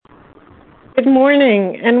Good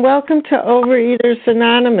morning, and welcome to Overeaters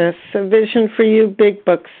Anonymous, a Vision for You Big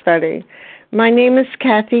Book study. My name is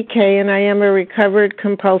Kathy Kay, and I am a recovered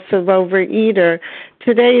compulsive overeater.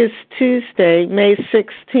 Today is Tuesday, May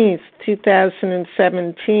 16th,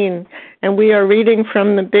 2017, and we are reading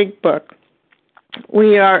from the Big Book.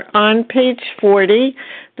 We are on page 40,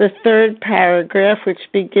 the third paragraph,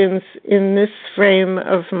 which begins, "In this frame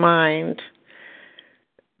of mind."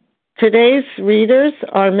 Today's readers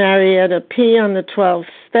are Marietta P. on the 12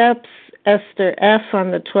 Steps, Esther F. on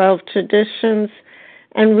the 12 Traditions,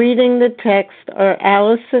 and reading the text are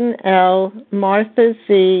Allison L., Martha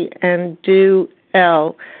Z., and Du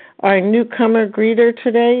L. Our newcomer greeter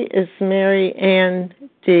today is Mary Ann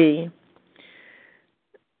D.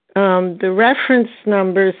 The reference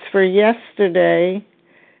numbers for yesterday,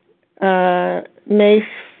 May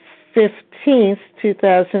 15th,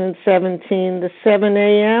 2017, the 7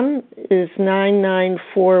 a.m. is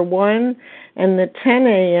 9941 and the 10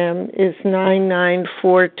 a.m. is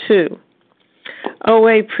 9942.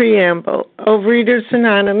 OA Preamble. Overeaters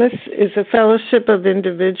Anonymous is a fellowship of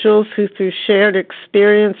individuals who through shared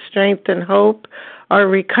experience, strength, and hope are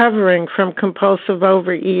recovering from compulsive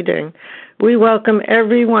overeating. We welcome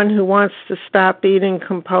everyone who wants to stop eating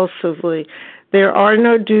compulsively. There are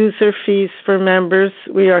no dues or fees for members.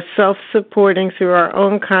 We are self-supporting through our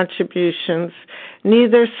own contributions,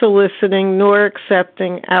 neither soliciting nor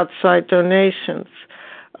accepting outside donations.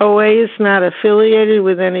 OA is not affiliated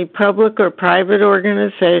with any public or private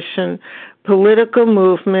organization, political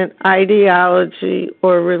movement, ideology,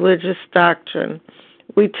 or religious doctrine.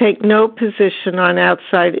 We take no position on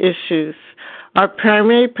outside issues. Our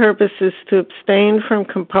primary purpose is to abstain from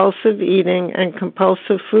compulsive eating and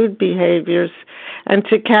compulsive food behaviors and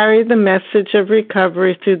to carry the message of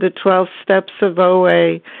recovery through the 12 steps of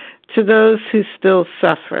OA to those who still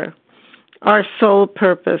suffer. Our sole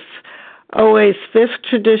purpose. OA's fifth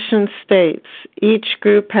tradition states, each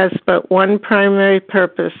group has but one primary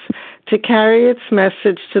purpose, to carry its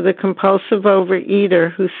message to the compulsive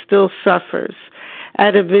overeater who still suffers.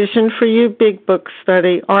 At a Vision for You Big Book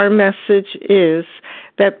study, our message is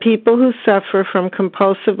that people who suffer from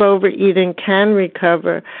compulsive overeating can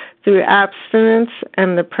recover through abstinence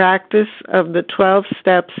and the practice of the 12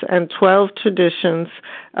 steps and 12 traditions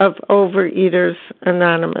of Overeaters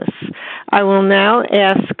Anonymous. I will now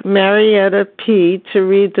ask Marietta P. to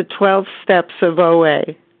read the 12 steps of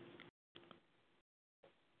OA.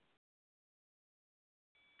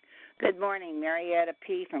 Good morning, Marietta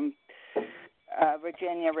P. from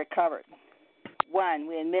Virginia, recovered. 1,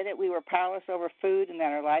 we admitted we were powerless over food and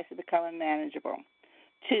that our lives had become unmanageable.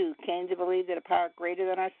 2, came to believe that a power greater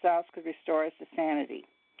than ourselves could restore us to sanity.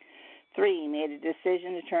 3, made a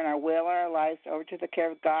decision to turn our will and our lives over to the care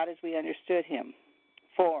of God as we understood Him.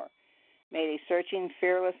 4, made a searching,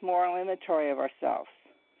 fearless moral inventory of ourselves.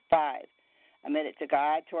 5, admitted to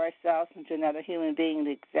God, to ourselves, and to another human being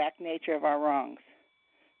the exact nature of our wrongs.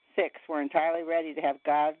 6, we're entirely ready to have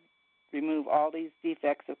God remove all these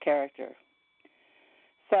defects of character.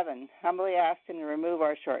 7, humbly asked Him to remove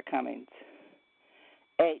our shortcomings.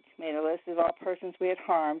 8, made a list of all persons we had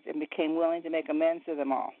harmed and became willing to make amends to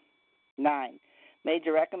them all. 9, made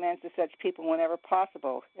direct amends to such people whenever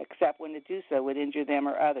possible, except when to do so would injure them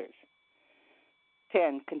or others.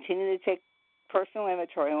 10, continued to take personal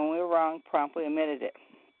inventory when we were wrong, promptly admitted it.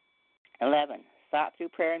 11, sought through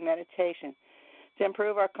prayer and meditation to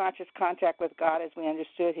improve our conscious contact with God as we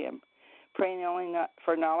understood Him, praying only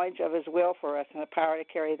for knowledge of His will for us and the power to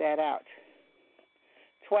carry that out.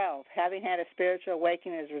 12, having had a spiritual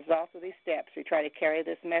awakening as a result of these steps, we try to carry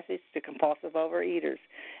this message to compulsive overeaters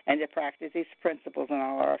and to practice these principles in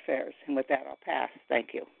all our affairs. And with that, I'll pass.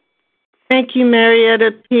 Thank you. Thank you,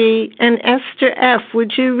 Marietta P. And Esther F.,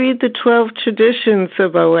 would you read the 12 traditions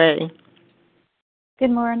of OA?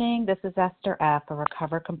 Good morning. This is Esther F., a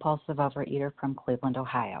recovered compulsive overeater from Cleveland,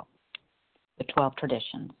 Ohio. The 12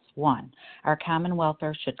 traditions. 1, our common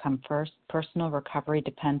welfare should come first. Personal recovery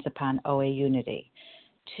depends upon OA unity.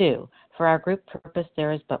 2, for our group purpose,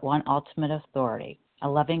 there is but one ultimate authority, a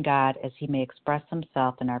loving God as He may express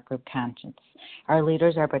Himself in our group conscience. Our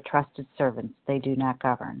leaders are but trusted servants. They do not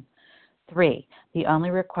govern. 3, the only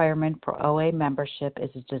requirement for OA membership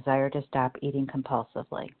is a desire to stop eating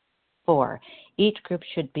compulsively. 4, each group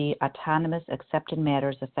should be autonomous except in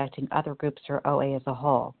matters affecting other groups or OA as a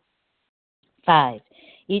whole. 5,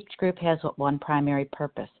 each group has one primary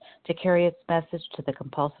purpose, to carry its message to the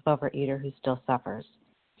compulsive overeater who still suffers.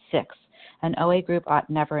 6, an OA group ought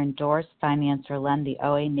never endorse, finance, or lend the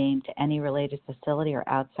OA name to any related facility or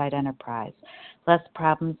outside enterprise, lest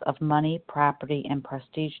problems of money, property, and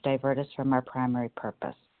prestige divert us from our primary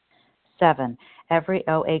purpose. 7. Every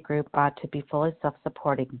OA group ought to be fully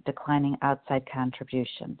self-supporting, declining outside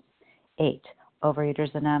contributions. 8.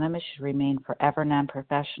 Overeaters Anonymous should remain forever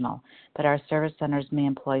non-professional, but our service centers may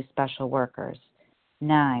employ special workers.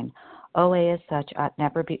 9. OA as such ought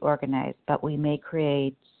never be organized, but we may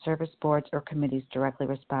create service boards or committees directly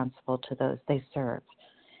responsible to those they serve.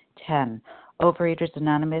 10. Overeaters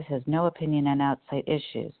Anonymous has no opinion on outside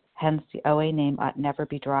issues. Hence, the OA name ought never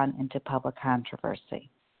be drawn into public controversy.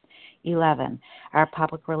 11. Our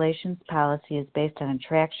public relations policy is based on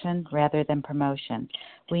attraction rather than promotion.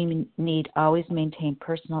 We need always maintain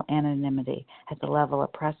personal anonymity at the level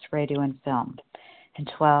of press, radio, and film.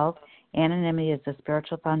 And 12. Anonymity is the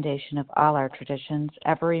spiritual foundation of all our traditions,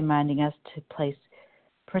 ever reminding us to place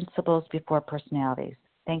principles before personalities.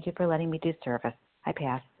 Thank you for letting me do service. I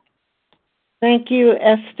pass. Thank you,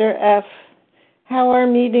 Esther F. How our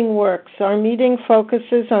meeting works. Our meeting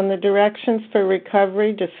focuses on the directions for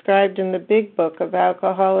recovery described in the Big Book of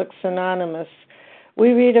Alcoholics Anonymous.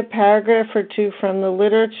 We read a paragraph or two from the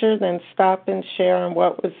literature, then stop and share on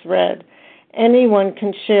what was read. Anyone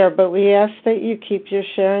can share, but we ask that you keep your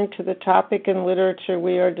sharing to the topic and literature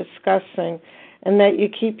we are discussing, and that you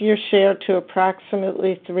keep your share to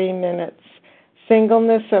approximately 3 minutes.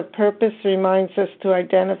 Singleness of purpose reminds us to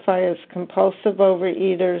identify as compulsive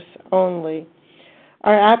overeaters only.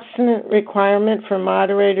 Our abstinent requirement for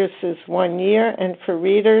moderators is 1 year, and for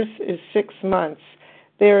readers is 6 months.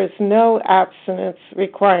 There is no abstinence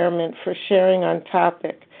requirement for sharing on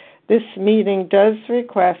topic. This meeting does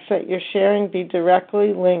request that your sharing be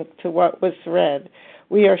directly linked to what was read.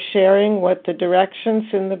 We are sharing what the directions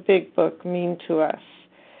in the Big Book mean to us.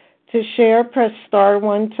 To share, press star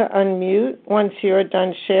 1 to unmute. Once you are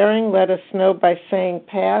done sharing, let us know by saying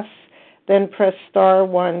pass, then press star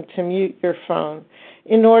 1 to mute your phone.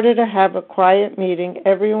 In order to have a quiet meeting,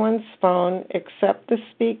 everyone's phone except the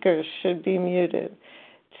speaker's should be muted.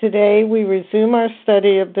 Today, we resume our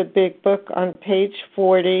study of the Big Book on page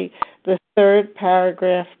 40, the third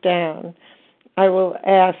paragraph down. I will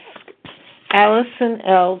ask Allison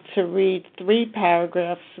L. to read 3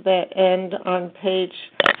 paragraphs that end on page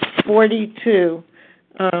 42.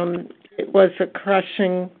 It was a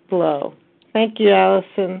crushing blow. Thank you,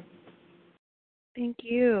 Allison. Thank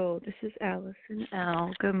you. This is Allison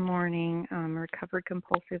L. Good morning. I'm a recovered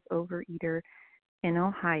compulsive overeater in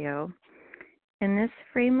Ohio. In this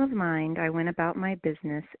frame of mind, I went about my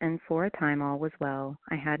business, and for a time all was well.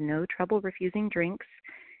 I had no trouble refusing drinks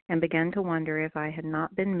and began to wonder if I had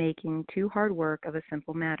not been making too hard work of a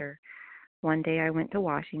simple matter. One day I went to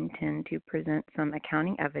Washington to present some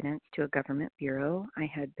accounting evidence to a government bureau. I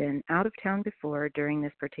had been out of town before during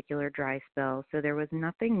this particular dry spell, so there was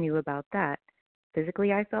nothing new about that.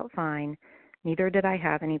 Physically, I felt fine. Neither did I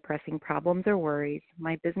have any pressing problems or worries.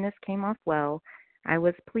 My business came off well. I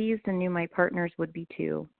was pleased and knew my partners would be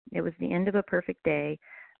too. It was the end of a perfect day,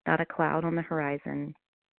 not a cloud on the horizon.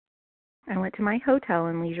 I went to my hotel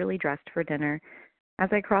and leisurely dressed for dinner. As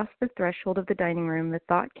I crossed the threshold of the dining room, the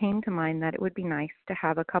thought came to mind that it would be nice to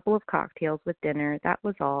have a couple of cocktails with dinner. That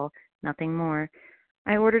was all, nothing more.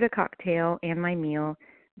 I ordered a cocktail and my meal.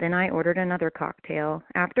 Then I ordered another cocktail.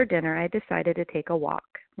 After dinner, I decided to take a walk.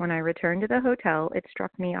 When I returned to the hotel, it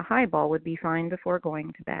struck me a highball would be fine before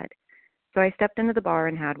going to bed. So I stepped into the bar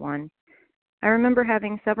and had one. I remember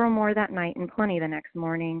having several more that night and plenty the next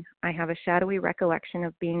morning. I have a shadowy recollection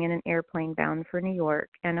of being in an airplane bound for New York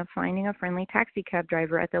and of finding a friendly taxicab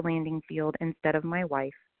driver at the landing field instead of my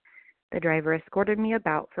wife. The driver escorted me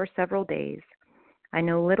about for several days. I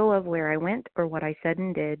know little of where I went or what I said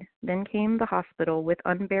and did. Then came the hospital with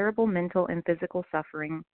unbearable mental and physical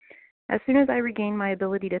suffering. As soon as I regained my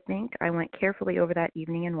ability to think, I went carefully over that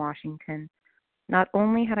evening in Washington. Not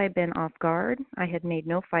only had I been off guard, I had made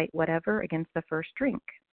no fight whatever against the first drink.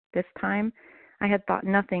 This time, I had thought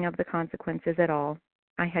nothing of the consequences at all.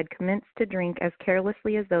 I had commenced to drink as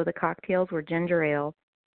carelessly as though the cocktails were ginger ale.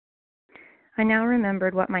 I now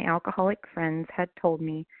remembered what my alcoholic friends had told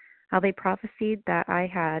me, how they prophesied that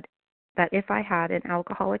if I had an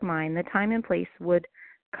alcoholic mind, the time and place would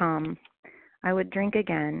come. I would drink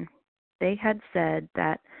again. They had said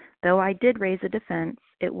that though I did raise a defense,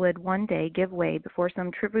 it would one day give way before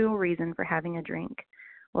some trivial reason for having a drink.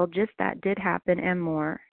 Well, just that did happen and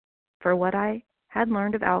more. For what I had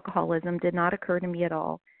learned of alcoholism did not occur to me at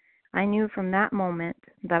all. I knew from that moment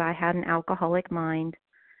that I had an alcoholic mind.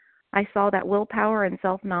 I saw that willpower and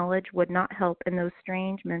self-knowledge would not help in those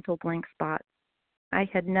strange mental blank spots. I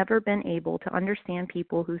had never been able to understand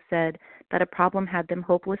people who said that a problem had them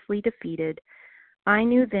hopelessly defeated. I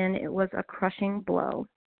knew then it was a crushing blow.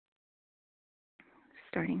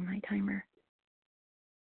 Starting my timer.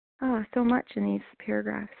 so much in these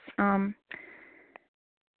paragraphs.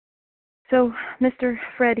 So Mr.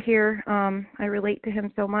 Fred here, I relate to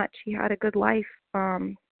him so much. He had a good life.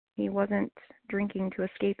 He wasn't drinking to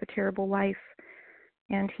escape a terrible life.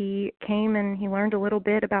 And he came and he learned a little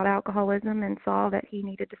bit about alcoholism and saw that he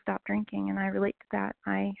needed to stop drinking. And I relate to that.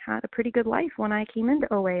 I had a pretty good life when I came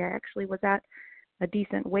into OA. I actually was at a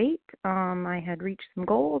decent weight. I had reached some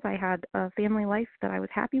goals. I had a family life that I was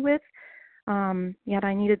happy with. Yet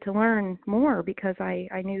I needed to learn more because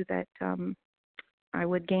I knew that I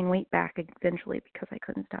would gain weight back eventually because I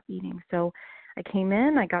couldn't stop eating. So I came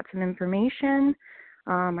in, I got some information.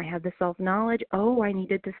 I had the self-knowledge. Oh, I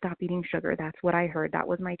needed to stop eating sugar. That's what I heard. That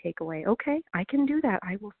was my takeaway. Okay, I can do that.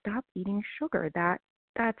 I will stop eating sugar.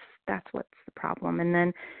 That's what's the problem. And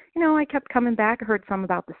then, I kept coming back. I heard some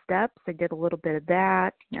about the steps. I did a little bit of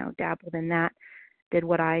that, dabbled in that, did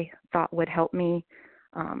what I thought would help me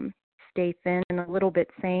stay thin and a little bit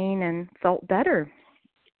sane and felt better.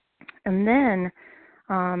 And then,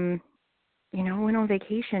 went on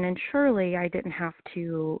vacation, and surely I didn't have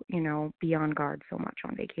to, be on guard so much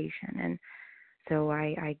on vacation. And so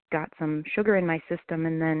I got some sugar in my system,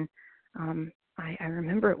 and then I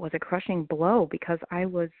remember it was a crushing blow because I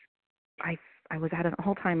was at an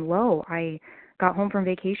all-time low. I got home from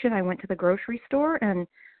vacation, I went to the grocery store, and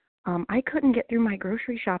I couldn't get through my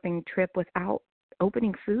grocery shopping trip without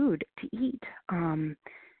opening food to eat.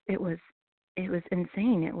 It was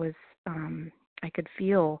insane. It was I could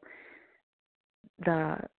feel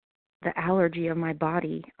the allergy of my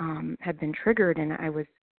body had been triggered, and I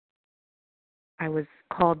was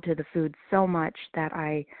called to the food so much that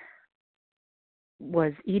I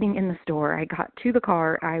was eating in the store. I got to the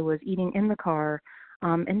car, I was eating in the car,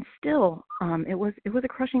 and still it was a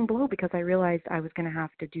crushing blow because I realized I was going to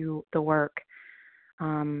have to do the work,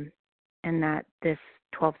 and that this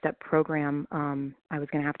 12-step program, I was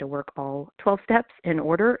going to have to work all 12 steps in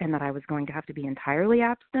order, and that I was going to have to be entirely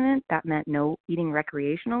abstinent. That meant no eating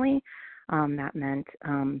recreationally. That meant,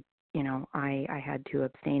 I had to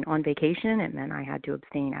abstain on vacation. It meant I had to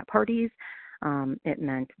abstain at parties. It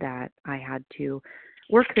meant that I had to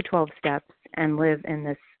work the 12 steps and live in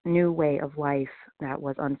this new way of life that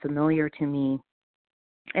was unfamiliar to me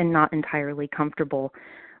and not entirely comfortable,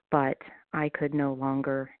 but I could no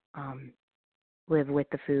longer live with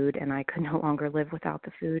the food, and I could no longer live without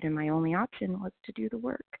the food, and my only option was to do the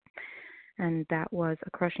work. And that was a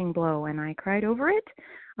crushing blow, and I cried over it.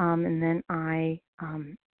 And then I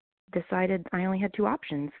decided I only had two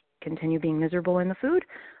options: continue being miserable in the food,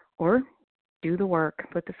 or do the work,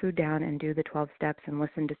 put the food down, and do the 12 steps, and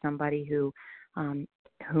listen to somebody in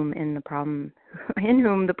whom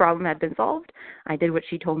the problem had been solved. I did what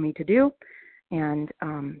she told me to do, and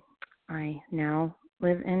I now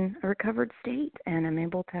live in a recovered state, and I'm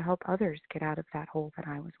able to help others get out of that hole that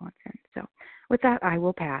I was once in. So with that, I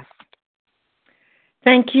will pass.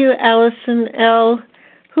 Thank you, Allison L.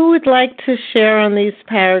 Who would like to share on these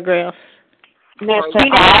paragraphs? Mr.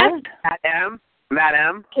 R.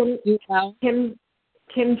 Madam. Kim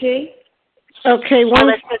G. Okay,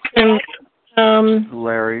 one second.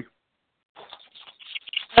 Larry.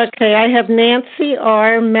 Okay, I have Nancy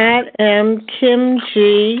R., Matt M., Kim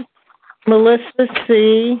G., Melissa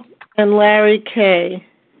C., and Larry K.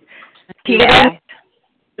 Tina S.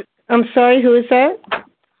 I'm sorry, who is that?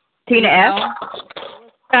 Tina S.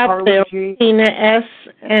 Stop there. Tina S.,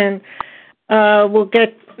 and we'll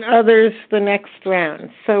get others the next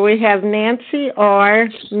round. So we have Nancy R.,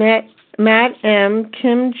 Matt M.,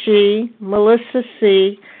 Kim G., Melissa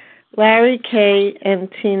C., Larry K., and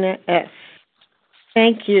Tina S.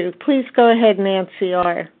 Thank you. Please go ahead, Nancy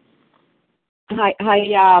R. Hi.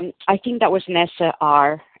 I think that was Nessa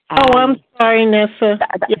R. I'm sorry, Nessa.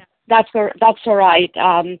 That's all right.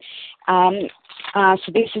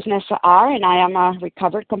 So this is Nessa R., and I am a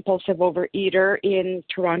recovered compulsive overeater in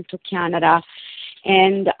Toronto, Canada.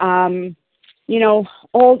 And,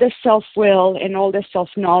 all the self-will and all the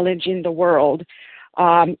self-knowledge in the world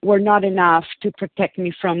were not enough to protect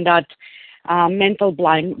me from that mental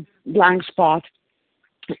blank spot.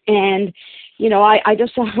 And, I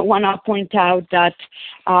just want to point out that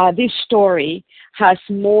this story has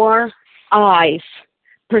more eyes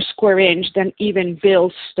per square inch than even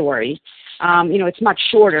Bill's story. It's much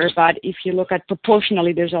shorter, but if you look at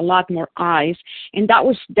proportionally, there's a lot more eyes. And that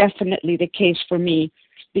was definitely the case for me,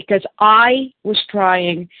 because I was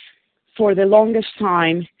trying for the longest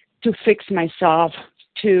time to fix myself,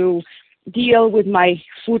 to deal with my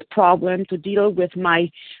food problem, to deal with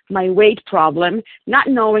my weight problem, not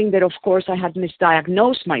knowing that, of course, I had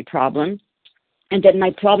misdiagnosed my problem, and that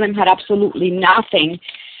my problem had absolutely nothing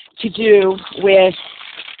to do with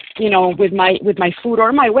with my food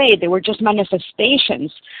or my weight. They were just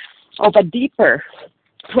manifestations of a deeper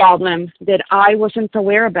problem that I wasn't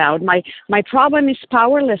aware about. My problem is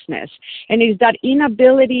powerlessness, and it's that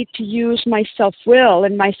inability to use my self-will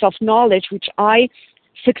and my self-knowledge, which I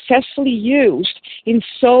successfully used in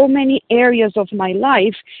so many areas of my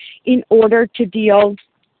life in order to deal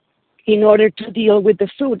with the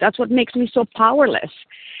food. That's what makes me so powerless.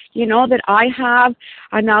 That I have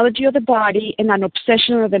an allergy of the body and an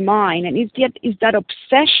obsession of the mind, and it's that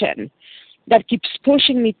obsession that keeps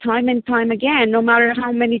pushing me time and time again, no matter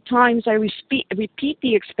how many times I repeat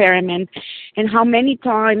the experiment and how many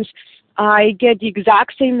times I get the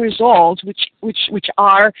exact same results, which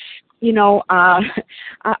are,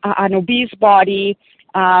 an obese body,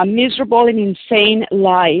 miserable and insane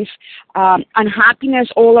life, unhappiness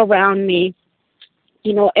all around me.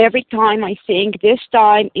 Every time I think this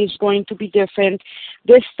time is going to be different,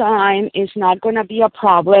 this time is not going to be a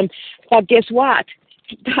problem, but guess what?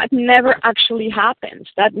 That never actually happens.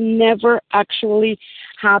 There's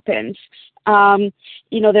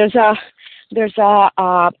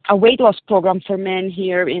a weight loss program for men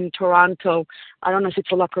here in Toronto. I don't know if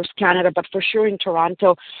it's all across Canada, but for sure in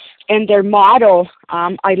Toronto. And their motto,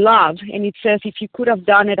 I love, and it says, if you could have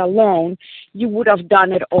done it alone, you would have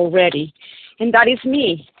done it already. And that is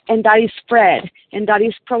me, and that is Fred, and that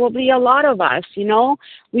is probably a lot of us,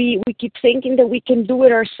 We keep thinking that we can do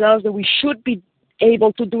it ourselves, that we should be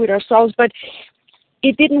able to do it ourselves, but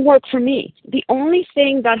it didn't work for me. The only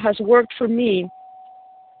thing that has worked for me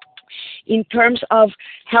in terms of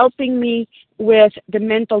helping me with the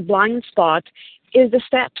mental blind spot is the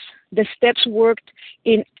steps. The steps worked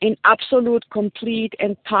in absolute, complete,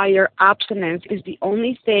 entire abstinence is the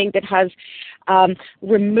only thing that has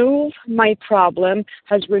removed my problem,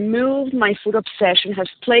 has removed my food obsession, has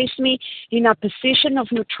placed me in a position of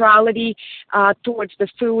neutrality towards the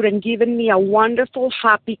food and given me a wonderful,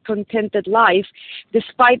 happy, contented life,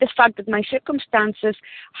 despite the fact that my circumstances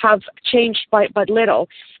have changed but little.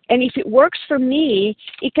 And if it works for me,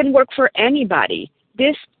 it can work for anybody.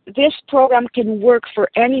 This program can work for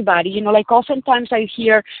anybody. Like oftentimes I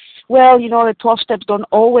hear, well, the 12 steps don't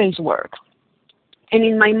always work. And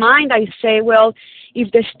in my mind I say, well, if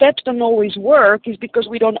the steps don't always work, it's because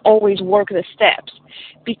we don't always work the steps.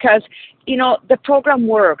 Because, the program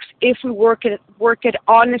works if we work it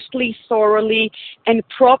honestly, thoroughly, and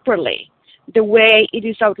properly, the way it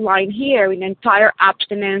is outlined here in entire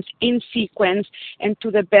abstinence, in sequence, and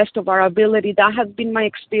to the best of our ability. That has been my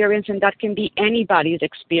experience, and that can be anybody's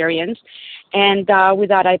experience. And with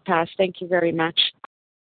that, I pass. Thank you very much.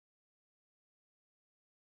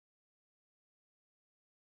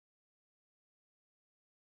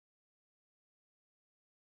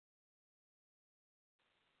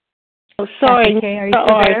 Oh, sorry. Okay, are you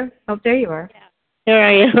still there? Oh, there you are. Here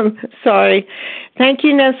I am. Sorry. Thank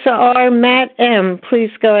you, Nessa R. Matt M.,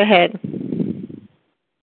 please go ahead.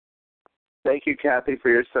 Thank you, Kathy,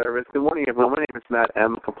 for your service. Good morning, everyone. My name is Matt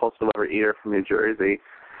M., compulsive overeater from New Jersey.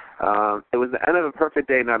 It was the end of a perfect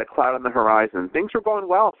day, not a cloud on the horizon. Things were going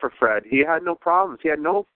well for Fred. He had no problems. He had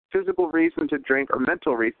no physical reason to drink or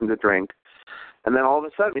mental reason to drink. And then all of a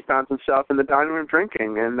sudden, he found himself in the dining room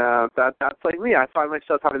drinking, and that's like me. I find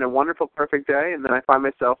myself having a wonderful, perfect day, and then I find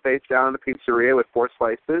myself face down in the pizzeria with 4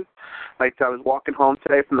 slices. Like I was walking home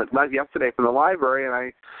yesterday from the library, and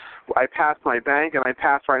I passed my bank, and I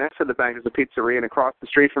passed right next to the bank is a pizzeria, and across the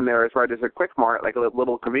street from there is right there's a Quick Mart, like a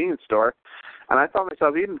little convenience store. And I thought to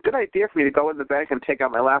myself, even good idea for me to go in the bank and take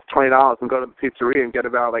out my last $20 and go to the pizzeria and get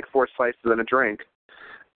about like 4 slices and a drink.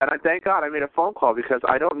 And I thank God I made a phone call because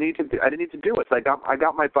I didn't need to do it. So I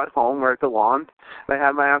got my butt home where it belonged, and I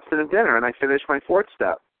had my abstinent dinner, and I finished my 4th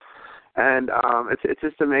step. And it's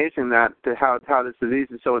just amazing that how this disease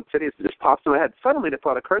is so insidious. It just pops in my head. Suddenly the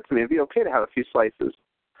thought occurred to me, it'd be okay to have a few slices.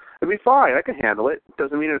 It'd be fine. I can handle it. It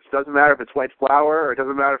doesn't matter if it's white flour, or it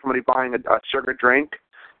doesn't matter if somebody buying a sugar drink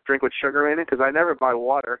with sugar in it, because I never buy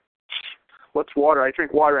water. What's water? I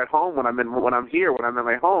drink water at home when I'm at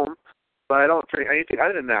my home. But I don't drink anything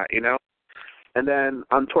other than that, And then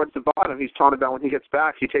towards the bottom, he's talking about when he gets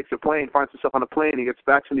back, he takes a plane, finds himself on a plane, he gets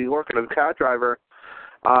back to New York, and the cab driver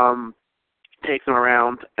takes him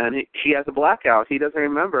around, and he has a blackout. He doesn't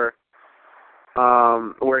remember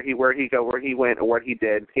where he went or what he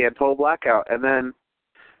did. He had total blackout. And then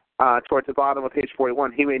towards the bottom of page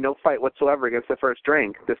 41, he made no fight whatsoever against the first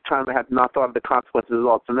drink. This time I had not thought of the consequences at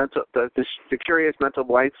all. So the curious mental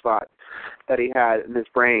blind spot that he had in his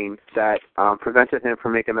brain that prevented him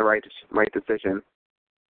from making the right decision.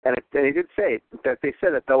 And he did say that they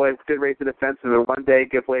said that though I did raise the defensive and one day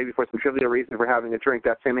give way before some trivial reason for having a drink,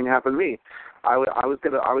 that same thing happened to me. I was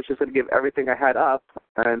just gonna give everything I had up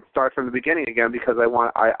and start from the beginning again because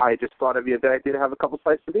I just thought it'd be a good idea to have a couple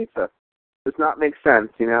slices of pizza. Does not make sense,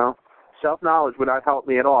 you know. Self-knowledge would not help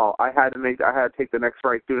me at all. I had to take the next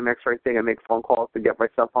right, do the next right thing, and make phone calls to get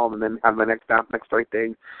myself home, and then have my next right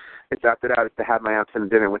thing. It's after that is to have my abstinent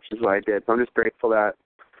dinner, which is what I did. So I'm just grateful that,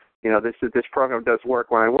 you know, this program does work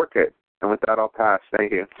when I work it. And with that, I'll pass.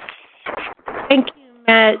 Thank you. Thank you,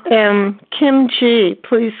 Matt. Kim G.,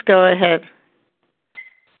 please go ahead.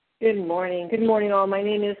 Good morning. Good morning, all. My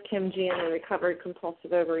name is Kim G. I'm a recovered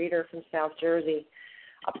compulsive overeater from South Jersey.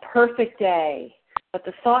 A perfect day, but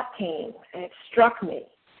the thought came, and it struck me.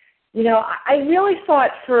 You know, I really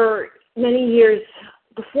thought for many years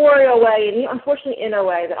before OA, and unfortunately in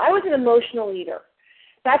OA, that I was an emotional eater.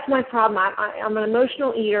 That's my problem. I'm an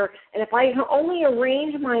emotional eater, and if I can only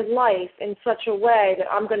arrange my life in such a way that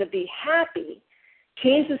I'm going to be happy,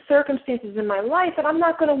 change the circumstances in my life, that I'm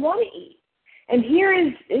not going to want to eat. And here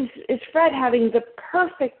is Fred having the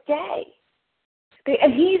perfect day.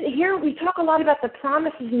 And here we talk a lot about the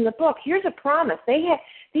promises in the book. Here's a promise.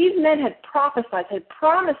 These men had prophesied, had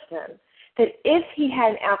promised him that if he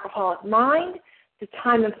had an alcoholic mind, the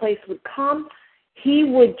time and place would come, he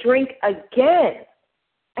would drink again.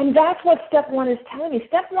 And that's what step one is telling me.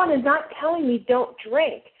 Step one is not telling me don't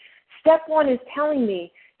drink. Step one is telling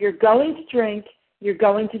me you're going to drink, you're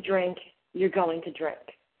going to drink, you're going to drink.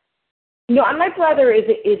 You know, my brother is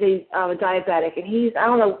a diabetic, and he's I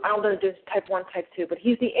don't know if it's type 1, type 2, but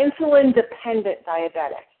he's the insulin-dependent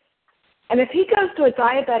diabetic. And if he goes to a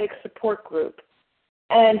diabetic support group,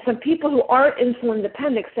 and some people who aren't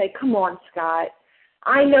insulin-dependent say, come on, Scott,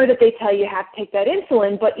 I know that they tell you have to take that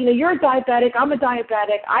insulin, but, you know, you're a diabetic, I'm a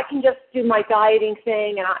diabetic, I can just do my dieting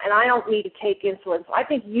thing, and I don't need to take insulin, so I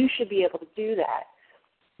think you should be able to do that.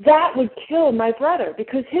 That would kill my brother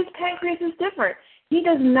because his pancreas is different. He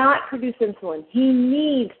does not produce insulin. He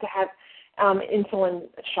needs to have insulin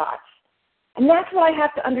shots. And that's what I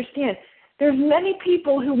have to understand. There's many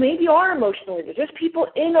people who maybe are emotional eaters. There's people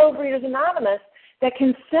in Overeaters Anonymous that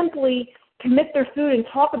can simply commit their food and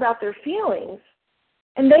talk about their feelings,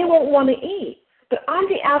 and they won't want to eat. But I'm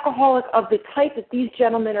the alcoholic of the type that these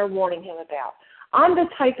gentlemen are warning him about. I'm the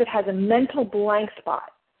type that has a mental blank spot.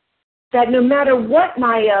 That no matter what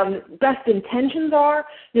my best intentions are,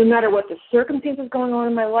 no matter what the circumstances going on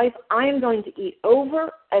in my life, I am going to eat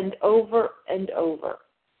over and over and over.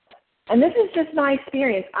 And this is just my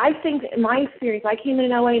experience. I think in my experience, I came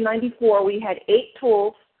in OA in 94. We had 8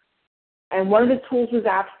 tools, and one of the tools was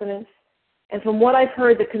abstinence. And from what I've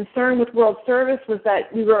heard, the concern with World Service was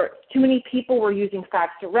that too many people were using fat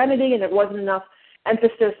serenity, and there wasn't enough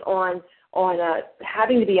emphasis on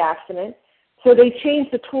having to be abstinent. So they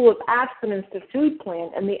changed the tool of abstinence to food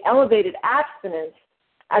plan, and they elevated abstinence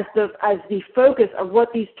as the focus of what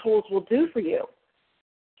these tools will do for you.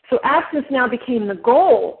 So abstinence now became the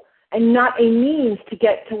goal and not a means to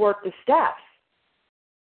get to work the steps.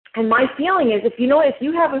 And my feeling is, if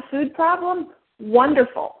you have a food problem,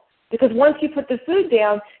 wonderful. Because once you put the food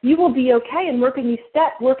down, you will be okay, and working these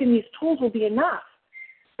steps, working these tools will be enough.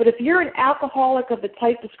 But if you're an alcoholic of the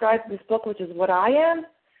type described in this book, which is what I am,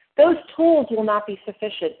 those tools will not be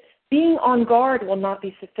sufficient. Being on guard will not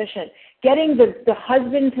be sufficient. Getting the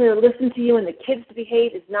husband to listen to you and the kids to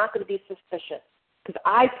behave is not going to be sufficient. Because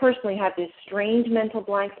I personally have this strange mental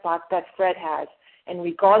blank spot that Fred has. And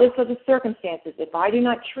regardless of the circumstances, if I do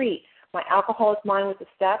not treat my alcoholic mind with the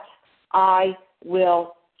steps, I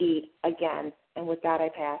will eat again. And with that, I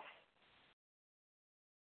pass.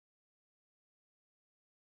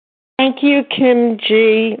 Thank you, Kim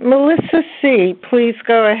G. Melissa C., please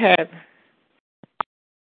go ahead.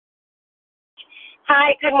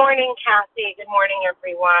 Hi, good morning, Kathy. Good morning,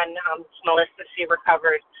 everyone. It's Melissa C.,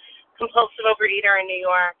 recovered compulsive overeater in New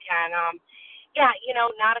York. And,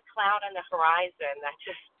 not a cloud on the horizon. That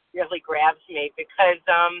just really grabs me because,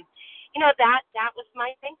 that was my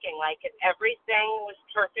thinking. Like, if everything was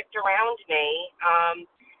perfect around me,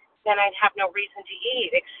 then I'd have no reason to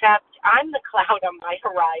eat, except I'm the cloud on my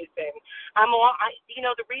horizon.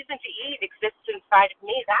 The reason to eat exists inside of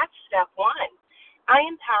me. That's step one. I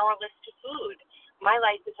am powerless to food. My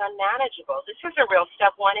life is unmanageable. This is a real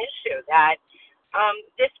step one issue, that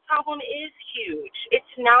this problem is huge.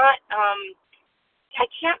 It's not, I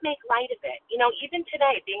can't make light of it. Even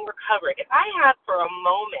today, being recovered, if I have for a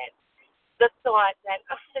moment the thought that,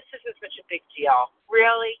 this isn't such a big deal.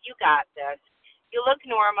 Really? You got this. You look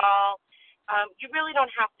normal. You really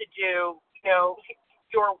don't have to do,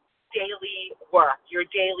 your daily work, your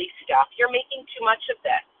daily stuff. You're making too much of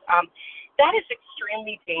this. that is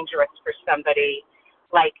extremely dangerous for somebody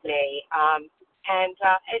like me. And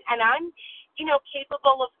I'm,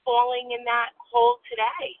 capable of falling in that hole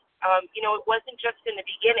today. It wasn't just in the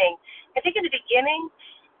beginning. I think in the beginning,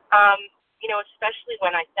 especially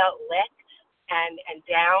when I felt licked and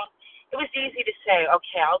down, it was easy to say,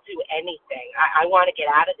 okay, I'll do anything. I want to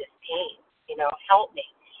get out of this pain, help me.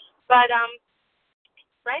 But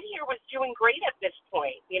Fred here was doing great at this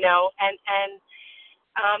point, and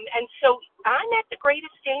so I'm at the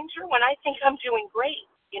greatest danger when I think I'm doing great,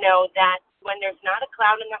 that when there's not a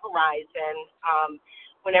cloud in the horizon,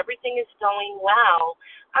 when everything is going well,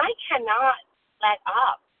 I cannot let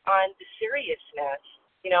up on the seriousness,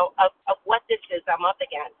 of what this is I'm up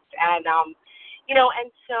against. And,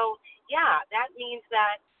 and so, yeah, that means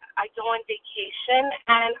that I go on vacation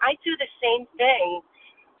and I do the same thing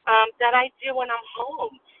that I do when I'm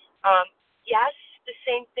home. Yes, the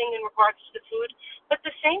same thing in regards to the food, but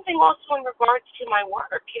the same thing also in regards to my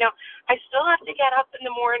work. I still have to get up in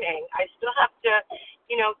the morning. I still have to,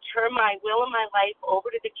 turn my will and my life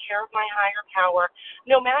over to the care of my higher power,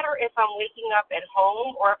 no matter if I'm waking up at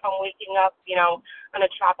home or if I'm waking up, on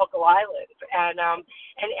a tropical island. And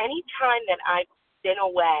any time that I've been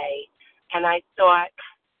away and I thought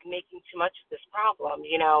I'm making too much of this problem,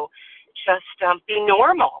 just be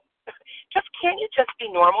normal. Can't you just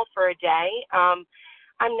be normal for a day? I'm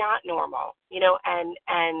not normal, and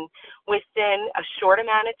within a short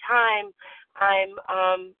amount of time, I'm,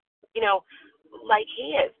 like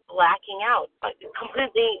he is, blacking out,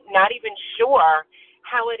 completely not even sure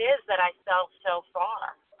how it is that I fell so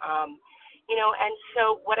far. And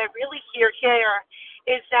so what I really hear here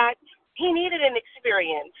is that he needed an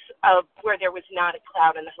experience of where there was not a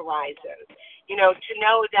cloud on the horizon, to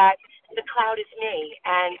know that the cloud is me,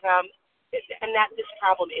 and that this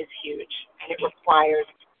problem is huge, and it requires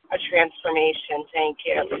a transformation. Thank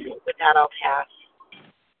you. With that, I'll pass.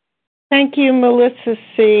 Thank you, Melissa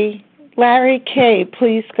C. Larry K.,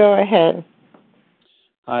 please go ahead.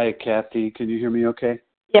 Hi, Kathy. Can you hear me okay?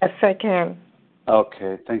 Yes, I can.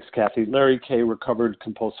 Okay. Thanks, Kathy. Larry K., recovered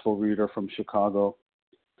compulsive reader from Chicago.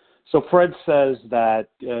 So Fred says that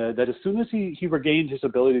as soon as he regained his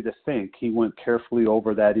ability to think, he went carefully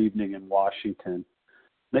over that evening in Washington.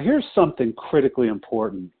 Now, here's something critically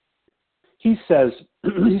important. He says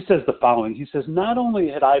the following. He says, not only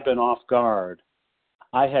had I been off guard,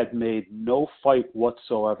 I had made no fight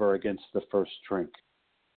whatsoever against the first drink.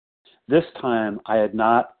 This time, I had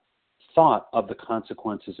not thought of the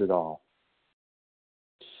consequences at all.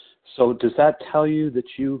 So does that tell you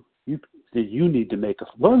that you need to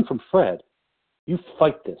learn from Fred? You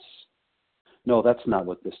fight this. No, that's not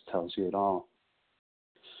what this tells you at all.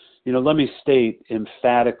 Let me state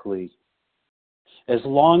emphatically, as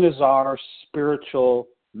long as our spiritual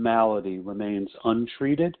malady remains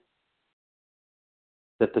untreated,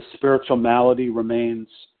 that the spiritual malady remains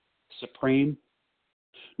supreme,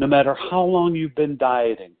 no matter how long you've been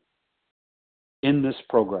dieting in this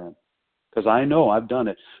program, because I know I've done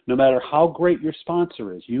it, no matter how great your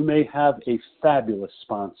sponsor is, you may have a fabulous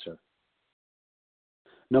sponsor.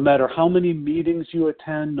 No matter how many meetings you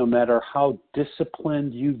attend, no matter how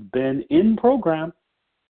disciplined you've been in program,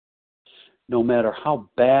 no matter how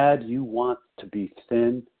bad you want to be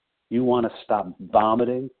thin, you want to stop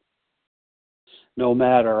vomiting, no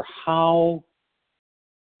matter how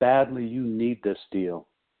badly you need this deal,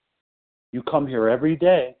 you come here every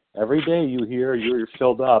day you hear you're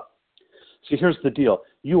filled up. See, here's the deal.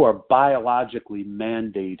 You are biologically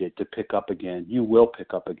mandated to pick up again. You will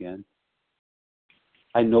pick up again.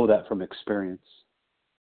 I know that from experience.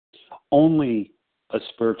 Only a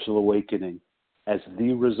spiritual awakening as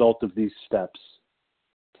the result of these steps,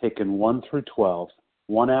 taken 1 through 12,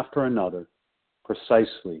 one after another,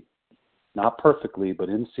 precisely, not perfectly, but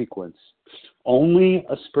in sequence. Only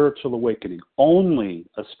a spiritual awakening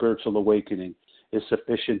is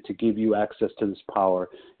sufficient to give you access to this power.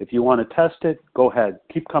 If you want to test it, go ahead.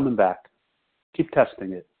 Keep coming back. Keep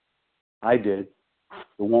testing it. I did.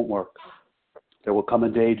 It won't work. There will come a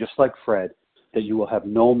day, just like Fred, that you will have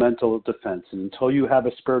no mental defense. And until you have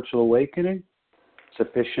a spiritual awakening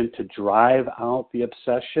sufficient to drive out the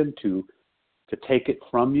obsession, to take it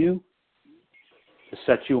from you, to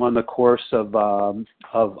set you on the course of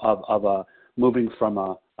moving from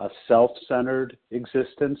a self-centered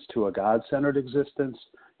existence to a God-centered existence,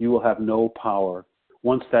 you will have no power.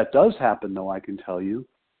 Once that does happen, though, I can tell you,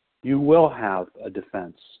 you will have a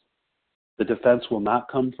defense. The defense will not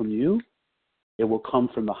come from you. It will come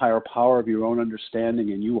from the higher power of your own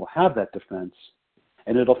understanding, and you will have that defense.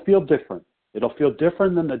 And it'll feel different. It'll feel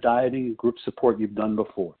different than the dieting and group support you've done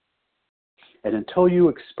before. And until you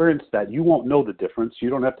experience that, you won't know the difference. You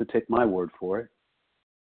don't have to take my word for it.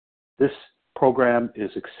 This program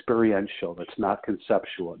is experiential. It's not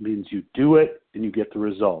conceptual. It means you do it and you get the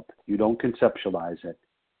result. You don't conceptualize it.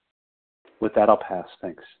 With that, I'll pass.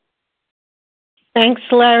 Thanks. Thanks,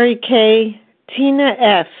 Larry K. Tina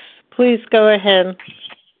S., please go ahead.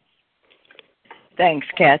 Thanks,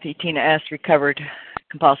 Kathy. Tina S., recovered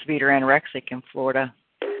compulsive eater anorexic in Florida.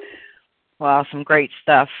 Wow, some great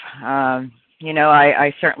stuff.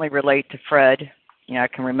 I certainly relate to Fred. I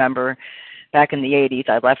can remember back in the 80s,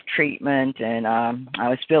 I left treatment and I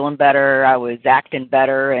was feeling better. I was acting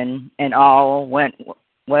better and all went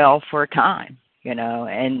well for a time,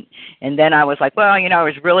 and then I was like, well, I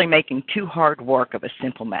was really making too hard work of a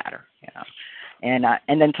simple matter, and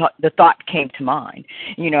then the thought came to mind,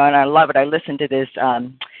 and I love it. I listened to this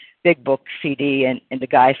Big Book CD, and the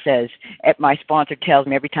guy says, my sponsor tells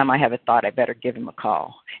me every time I have a thought, I better give him a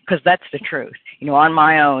call, because that's the truth. On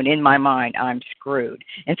my own, in my mind, I'm screwed.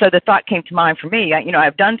 And so the thought came to mind for me,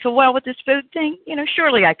 I've done so well with this food thing,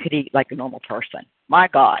 surely I could eat like a normal person. My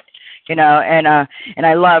God, and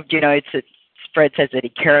I loved, Fred says that he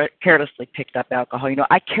carelessly picked up alcohol.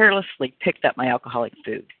 I carelessly picked up my alcoholic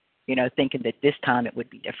food, thinking that this time it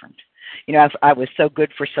would be different. I was so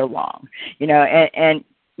good for so long, and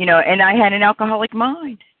I had an alcoholic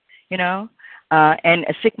mind, and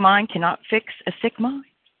a sick mind cannot fix a sick mind.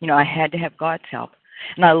 I had to have God's help.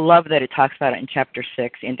 And I love that it talks about it in chapter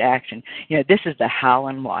 6, Into Action. This is the how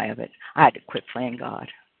and why of it. I had to quit playing God.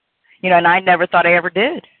 And I never thought I ever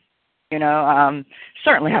did.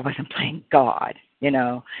 Certainly I wasn't playing God,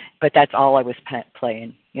 but that's all I was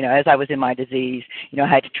playing. As I was in my disease, I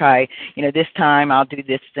had to try, this time I'll do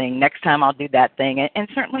this thing, next time I'll do that thing, and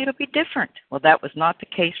certainly it'll be different. Well, that was not the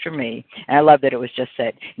case for me. And I love that it was just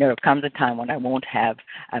said, there comes a time when I won't have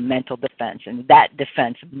a mental defense, and that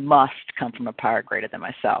defense must come from a power greater than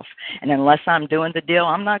myself. And unless I'm doing the deal,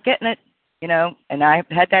 I'm not getting it. And I've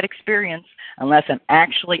had that experience. Unless I'm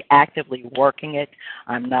actually actively working it,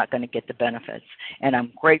 I'm not going to get the benefits. And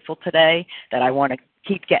I'm grateful today that I want to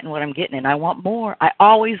keep getting what I'm getting, and I want more. I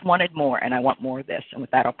always wanted more, and I want more of this. And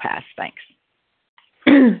with that, I'll pass. Thanks.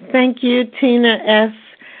 Thank you, Tina S.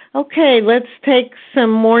 Okay, let's take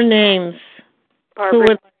some more names.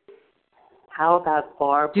 Barbara. How about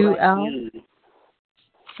Barbara E?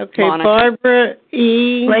 Okay, Monica. Barbara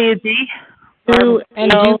E. Leah D.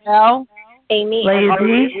 L. Amy. Leah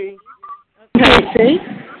D. Okay,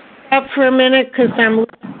 stop for a minute because I'm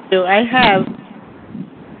listening to you. I have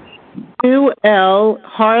L.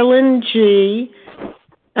 Harlan G.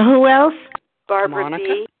 Who else? Barbara Monica.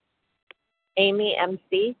 D. Amy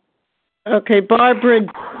MC. Okay, Barbara.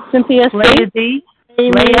 Cynthia C. Leah D.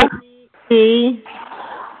 Amy Leah D.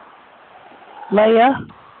 Leah.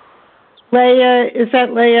 Leah, is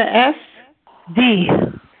that Leah S? D.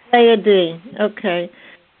 Leah D. Okay.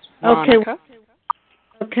 Monica.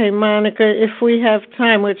 Okay, Monica, if we have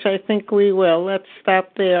time, which I think we will, let's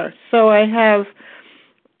stop there. So I have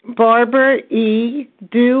Barbara E,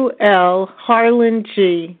 Do L, Harlan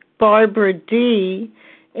G, Barbara D,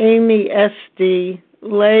 Amy SD,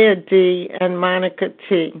 Leah D, and Monica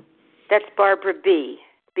T. That's Barbara B.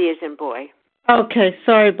 B as in boy. Okay,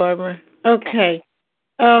 sorry, Barbara. Okay.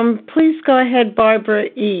 Please go ahead, Barbara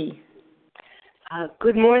E.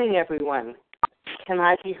 Good morning, everyone. Can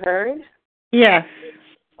I be heard? Yes.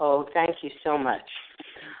 Oh, thank you so much.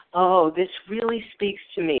 Oh, this really speaks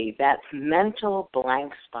to me, that mental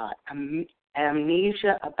blank spot,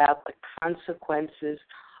 amnesia about the consequences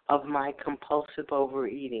of my compulsive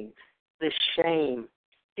overeating, the shame.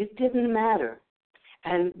 It didn't matter.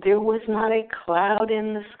 And there was not a cloud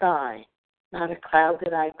in the sky, not a cloud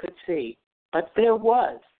that I could see, but there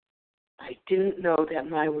was. I didn't know that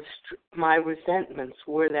my resentments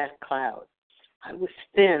were that cloud. I was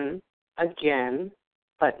thin again,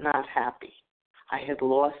 but not happy. I had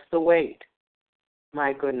lost the weight.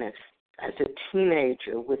 My goodness, as a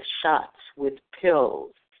teenager with shots, with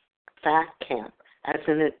pills, fat camp, as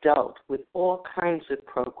an adult with all kinds of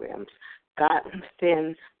programs, gotten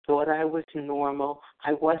thin, thought I was normal.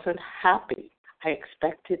 I wasn't happy. I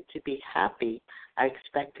expected to be happy. I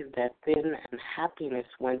expected that thin and happiness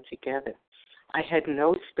went together. I had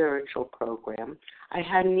no spiritual program. I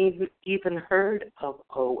hadn't even heard of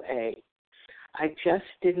OA. I just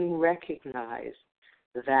didn't recognize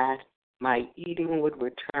that my eating would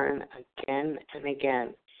return again and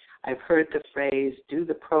again. I've heard the phrase, do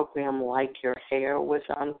the program like your hair was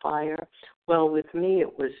on fire. Well, with me,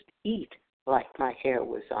 it was eat like my hair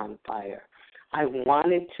was on fire. I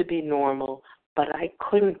wanted to be normal, but I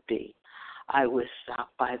couldn't be. I was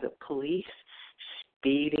stopped by the police,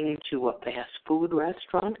 speeding to a fast food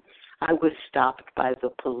restaurant. I was stopped by the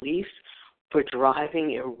police for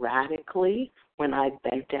driving erratically when I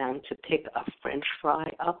bent down to pick a French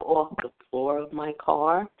fry up off the floor of my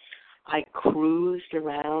car. I cruised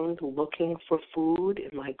around looking for food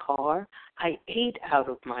in my car. I ate out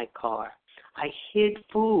of my car. I hid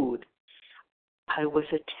food. I was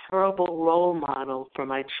a terrible role model for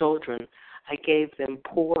my children. I gave them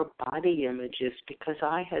poor body images because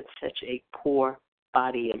I had such a poor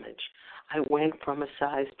body image. I went from a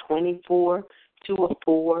size 24 to a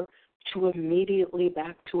 4 to immediately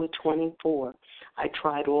back to a 24. I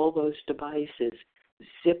tried all those devices,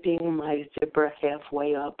 zipping my zipper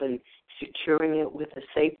halfway up and securing it with a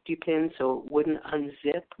safety pin so it wouldn't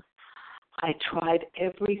unzip. I tried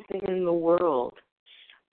everything in the world.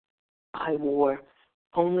 I wore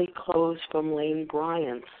only clothes from Lane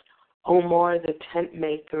Bryant's, Omar the tent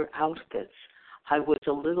maker outfits. I was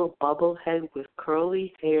a little bubblehead with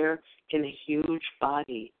curly hair in a huge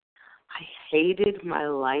body. I hated my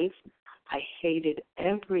life. I hated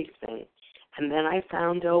everything. And then I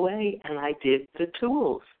found OA and I did the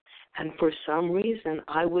tools. And for some reason,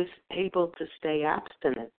 I was able to stay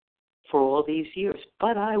abstinent for all these years.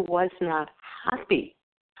 But I was not happy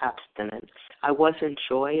abstinent. I wasn't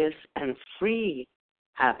joyous and free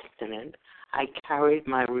abstinent. I carried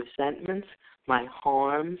my resentments, my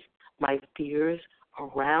harms, my fears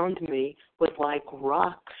around me with like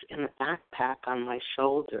rocks in a backpack on my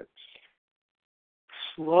shoulder.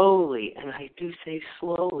 Slowly, and I do say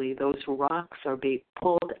slowly, those rocks are being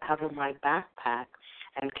pulled out of my backpack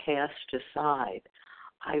and cast aside.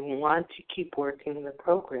 I want to keep working the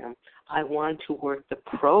program. I want to work the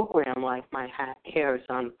program like my hair is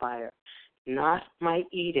on fire, not my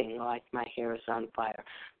eating like my hair is on fire,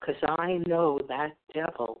 because I know that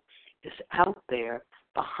devil is out there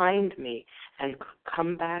behind me and could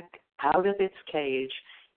come back out of its cage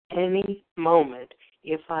any moment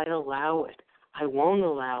if I allow it. I won't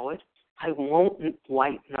allow it. I won't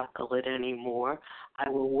white-knuckle it anymore. I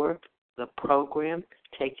will work the program,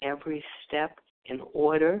 take every step in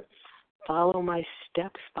order, follow my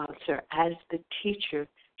step sponsor as the teacher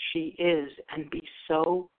she is, and be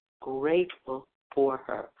so grateful for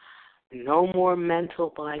her. No more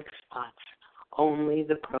mental blank spots, only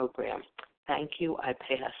the program. Thank you. I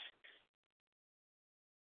pass.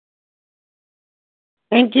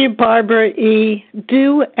 Thank you, Barbara E.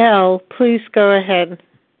 Do L, please go ahead.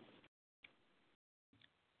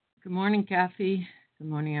 Good morning, Kathy. Good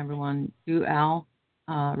morning, everyone. Do L,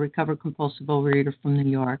 recovered compulsive overeater from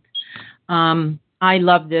New York. I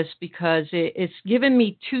love this because it's given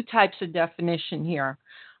me two types of definition here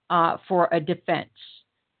for a defense.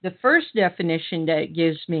 The first definition that it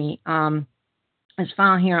gives me is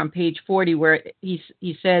found here on page 40, where he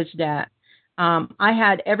says that I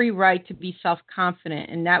had every right to be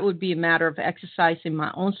self-confident, and that would be a matter of exercising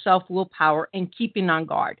my own self-willpower and keeping on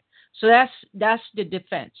guard. So that's the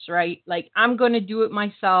defense, right? Like, I'm going to do it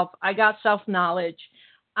myself. I got self-knowledge.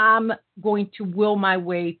 I'm going to will my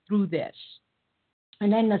way through this.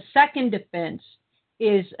 And then the second defense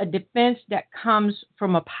is a defense that comes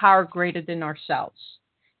from a power greater than ourselves.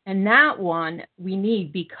 And that one we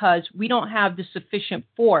need because we don't have the sufficient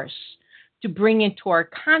force to bring into our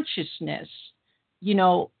consciousness,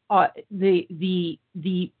 the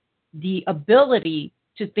ability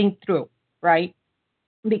to think through, right?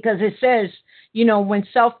 Because it says, when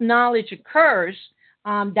self-knowledge occurs,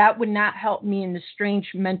 that would not help me in the strange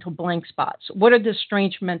mental blank spots. What are the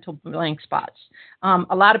strange mental blank spots?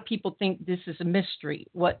 A lot of people think this is a mystery,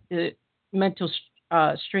 what the mental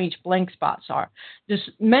strange blank spots are. This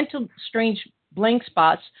mental strange blank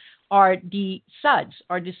spots are the SUDs,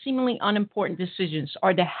 are the seemingly unimportant decisions,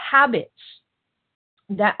 are the habits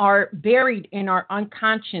that are buried in our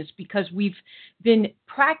unconscious because we've been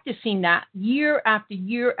practicing that year after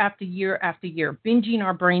year after year after year, binging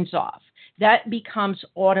our brains off. That becomes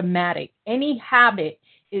automatic. Any habit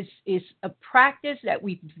is a practice that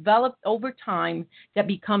we've developed over time that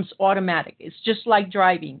becomes automatic. It's just like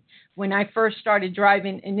driving. When I first started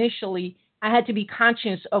driving initially, I had to be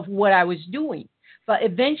conscious of what I was doing. But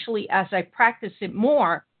eventually, as I practiced it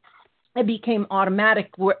more, it became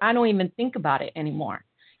automatic where I don't even think about it anymore.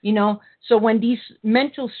 So when these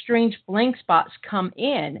mental strange blank spots come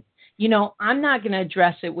in, I'm not going to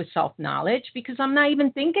address it with self-knowledge because I'm not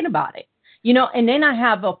even thinking about it. And then I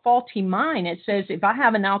have a faulty mind. It says if I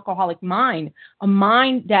have an alcoholic mind, a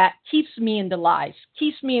mind that keeps me in the lies,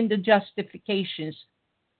 keeps me in the justifications,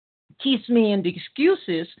 keeps me in the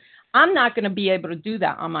excuses, I'm not going to be able to do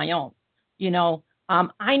that on my own.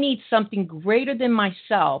 I need something greater than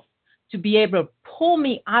myself to be able to pull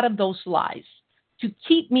me out of those lies, to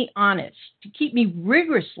keep me honest, to keep me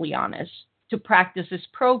rigorously honest, to practice this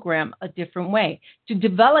program a different way, to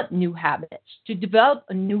develop new habits, to develop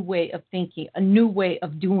a new way of thinking, a new way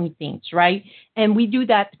of doing things, right? And we do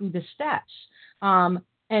that through the steps.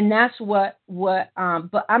 And that's but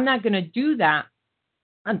I'm not going to do that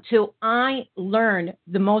until I learn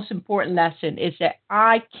the most important lesson is that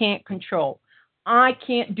I can't control. I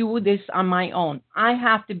can't do this on my own. I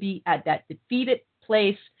have to be at that defeated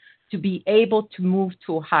place to be able to move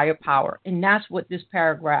to a higher power. And that's what this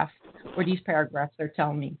paragraph or these paragraphs are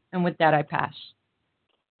telling me. And with that, I pass.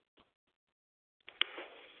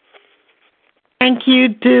 Thank you,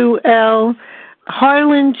 Do L.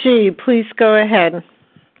 Harlan G., please go ahead.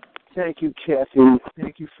 Thank you, Kathy.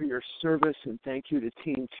 Thank you for your service, and thank you to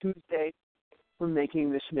Team Tuesday for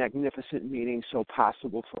making this magnificent meeting so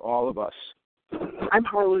possible for all of us. I'm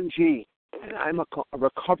Harlan G., and I'm a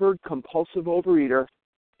recovered compulsive overeater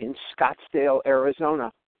in Scottsdale, Arizona.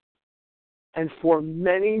 And for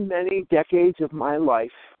many, many decades of my life,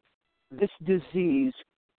 this disease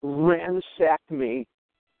ransacked me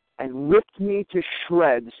and ripped me to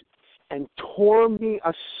shreds and tore me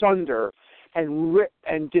asunder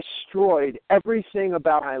and destroyed everything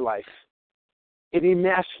about my life. It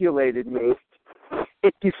emasculated me.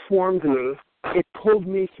 It deformed me. It pulled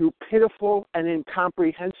me through pitiful and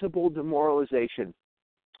incomprehensible demoralization.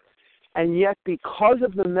 And yet, because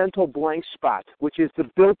of the mental blank spot, which is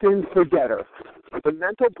the built-in forgetter, the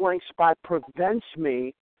mental blank spot prevents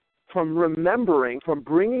me from remembering, from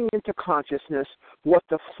bringing into consciousness what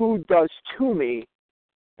the food does to me,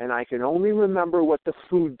 and I can only remember what the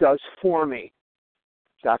food does for me.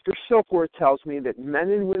 Dr. Silkworth tells me that men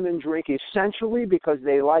and women drink essentially because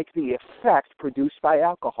they like the effect produced by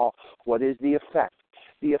alcohol. What is the effect?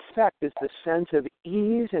 The effect is the sense of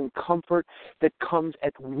ease and comfort that comes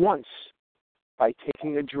at once by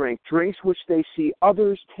taking a drink. Drinks which they see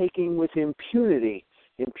others taking with impunity.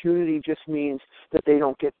 Impunity just means that they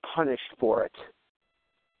don't get punished for it.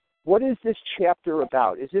 What is this chapter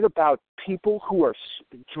about? Is it about people who are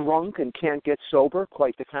drunk and can't get sober?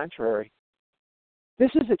 Quite the contrary.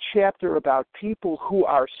 This is a chapter about people who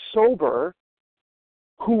are sober,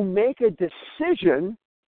 who make a decision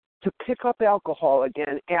to pick up alcohol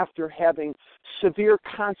again after having severe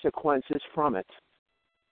consequences from it.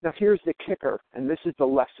 Now here's the kicker, and this is the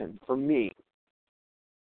lesson for me.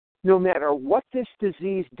 No matter what this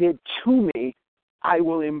disease did to me, I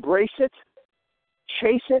will embrace it,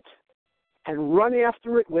 chase it, and run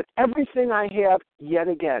after it with everything I have yet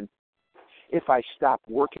again if I stop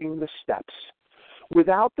working the steps.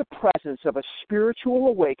 Without the presence of a spiritual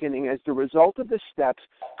awakening as the result of the steps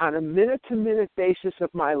on a minute-to-minute basis of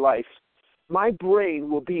my life, my brain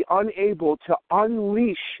will be unable to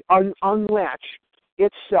unlatch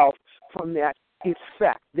itself from that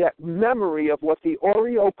effect, that memory of what the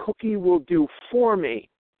Oreo cookie will do for me.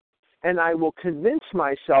 And I will convince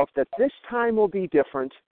myself that this time will be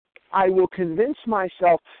different. I will convince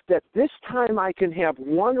myself that this time I can have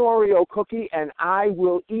one Oreo cookie and I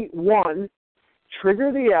will eat one,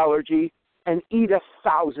 trigger the allergy, and eat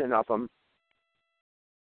 1,000 of them.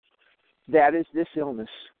 That is this illness.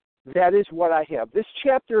 That is what I have. This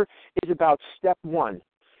chapter is about step one.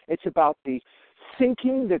 It's about the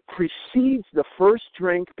thinking that precedes the first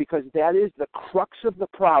drink, because that is the crux of the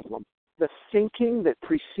problem. The thinking that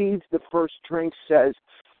precedes the first drink says,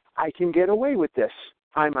 I can get away with this.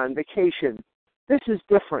 I'm on vacation. This is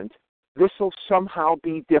different. This will somehow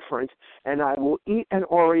be different, and I will eat an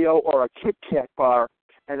Oreo or a Kit Kat bar,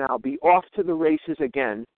 and I'll be off to the races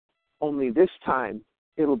again. Only this time,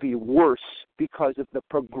 it'll be worse because of the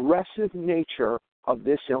progressive nature of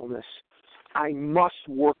this illness. I must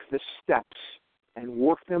work the steps and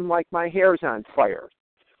work them like my hair's on fire.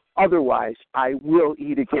 Otherwise, I will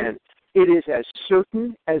eat again. It is as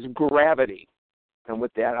certain as gravity. And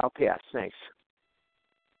with that, I'll pass. Thanks.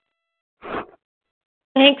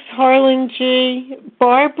 Thanks, Harlan G.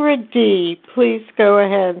 Barbara D., please go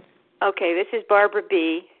ahead. Okay, this is Barbara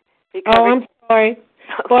B. I'm sorry.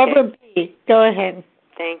 Okay. Barbara B., go ahead.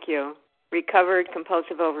 Thank you. Recovered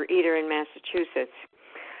compulsive overeater in Massachusetts.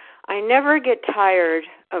 I never get tired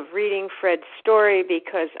of reading Fred's story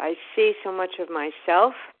because I see so much of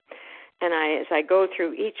myself, and as I go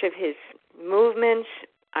through each of his movements,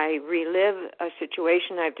 I relive a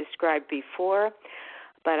situation I've described before,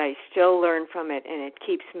 but I still learn from it, and it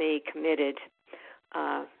keeps me committed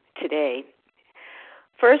today.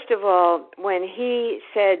 First of all, when he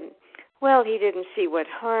said, well, he didn't see what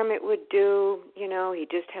harm it would do,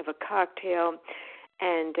 he'd just have a cocktail,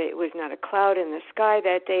 and it was not a cloud in the sky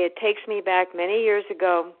that day. It takes me back many years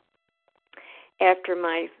ago, after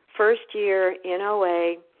my first year in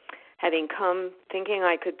OA, having come thinking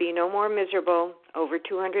I could be no more miserable. over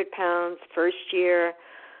 200 pounds, first year,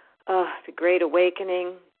 the Great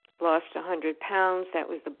Awakening, lost 100 pounds. That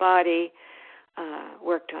was the body.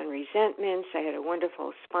 Worked on resentments. I had a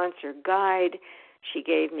wonderful sponsor guide. She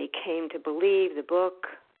gave me Came to Believe, the book,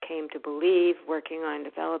 Came to Believe, working on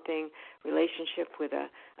developing relationship with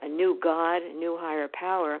a new God, a new higher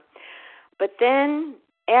power. But then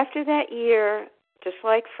after that year, just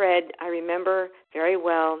like Fred, I remember very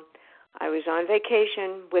well, I was on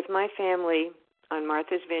vacation with my family on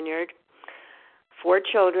Martha's Vineyard, 4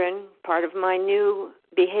 children. Part of my new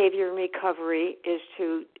behavior and recovery is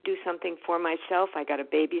to do something for myself. I got a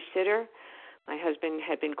babysitter. My husband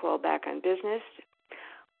had been called back on business.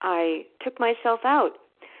 I took myself out.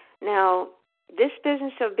 Now, this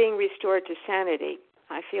business of being restored to sanity,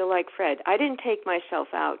 I feel like Fred. I didn't take myself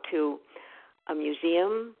out to a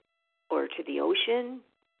museum or to the ocean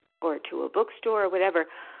or to a bookstore or whatever.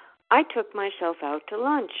 I took myself out to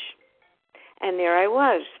lunch. And there I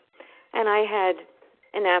was. And I had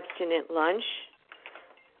an abstinent lunch.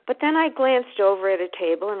 But then I glanced over at a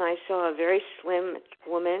table and I saw a very slim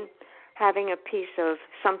woman having a piece of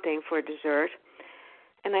something for dessert.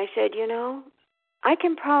 And I said, I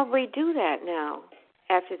can probably do that now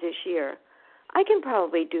after this year. I can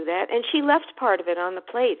probably do that. And she left part of it on the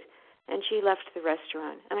plate, and she left the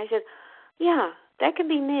restaurant. And I said, yeah, that can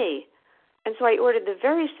be me. And so I ordered the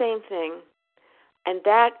very same thing, and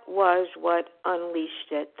that was what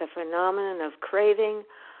unleashed it, the phenomenon of craving.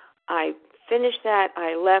 I finished that.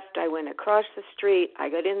 I left. I went across the street. I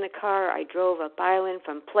got in the car. I drove up island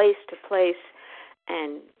from place to place,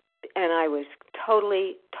 and I was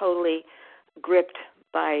totally gripped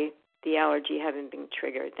by the allergy having been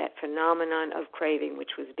triggered, that phenomenon of craving,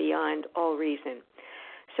 which was beyond all reason.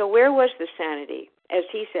 So where was the sanity? As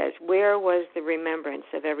he says, where was the remembrance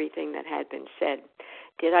of everything that had been said?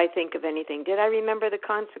 Did I think of anything? Did I remember the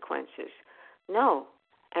consequences? No.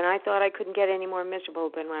 And I thought I couldn't get any more miserable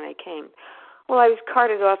than when I came. Well, I was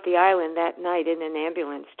carted off the island that night in an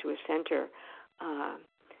ambulance to a center,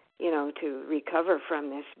 to recover from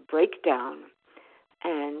this breakdown.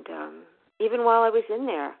 And even while I was in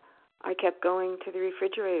there, I kept going to the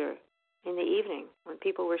refrigerator in the evening when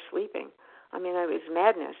people were sleeping. I mean, it was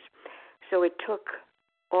madness. So it took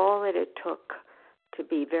all that it took to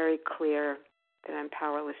be very clear that I'm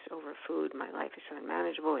powerless over food. My life is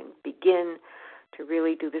unmanageable, and begin to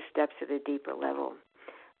really do the steps at a deeper level.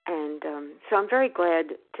 And so I'm very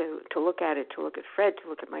glad to look at it, to look at Fred, to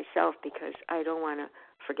look at myself, because I don't want to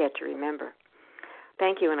forget to remember.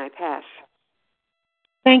 Thank you, and I pass.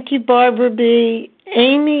 Thank you, Barbara B.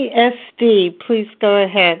 Amy S.D., please go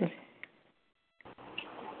ahead.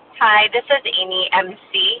 Hi, this is Amy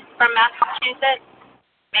M.C. from Massachusetts.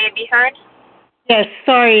 May it be heard? Yes,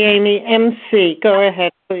 sorry, Amy M.C. Go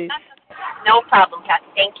ahead, please. No problem, Kathy.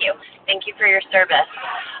 Thank you. Thank you for your service.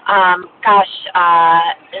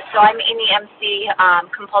 So I'm Amy M.C.,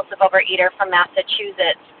 compulsive overeater from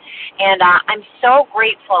Massachusetts. And I'm so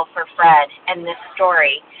grateful for Fred and this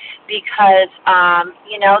story because,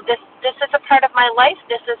 this is a part of my life.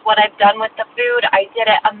 This is what I've done with the food. I did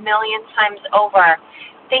it 1,000,000 times over,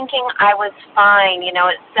 thinking I was fine.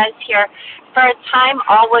 It says here, for a time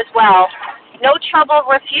all was well, no trouble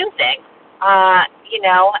refusing.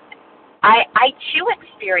 I too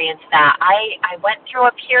experienced that. I went through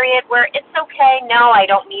a period where it's okay. No, I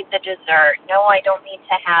don't need the dessert. No, I don't need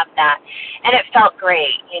to have that. And it felt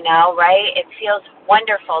great, right? It feels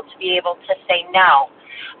wonderful to be able to say no.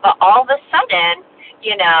 But all of a sudden,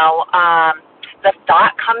 the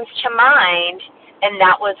thought comes to mind, and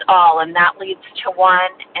that was all. And that leads to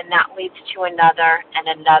one, and that leads to another, and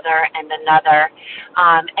another, and another.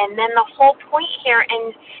 And then the whole point here,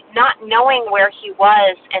 and not knowing where he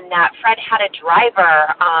was, and that Fred had a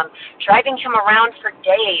driver driving him around for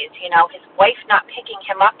days, his wife not picking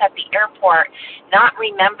him up at the airport, not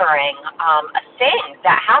remembering a thing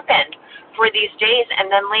that happened for these days,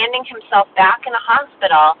 and then landing himself back in a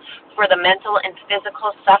hospital for the mental and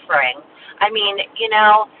physical suffering. I mean,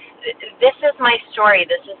 this is my story.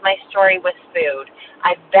 This is my story with food.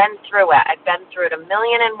 I've been through it. I've been through it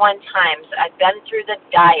 1,000,001 times. I've been through the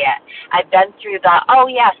diet. I've been through the, oh,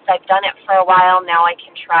 yes, I've done it for a while. Now I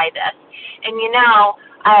can try this. And,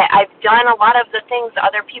 I've done a lot of the things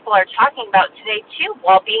other people are talking about today, too,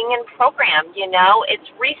 while being in program. It's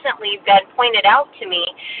recently been pointed out to me,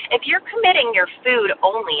 if you're committing your food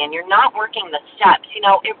only and you're not working the steps,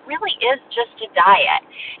 it really is just a diet.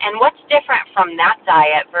 And what's different from that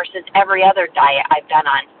diet versus every other diet I've been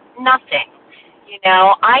on? Nothing.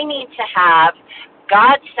 I need to have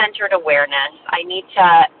God-centered awareness. I need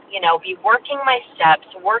to, be working my steps,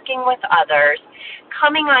 working with others,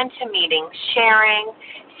 coming on to meetings, sharing,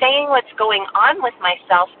 saying what's going on with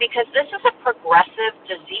myself, because this is a progressive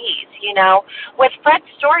disease, With Fred's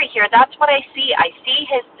story here, that's what I see. I see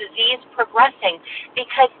his disease progressing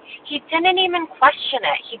because he didn't even question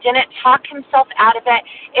it. He didn't talk himself out of it.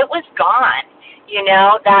 It was gone.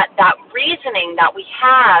 That reasoning that we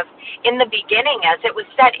have in the beginning, as it was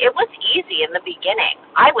said, it was easy in the beginning.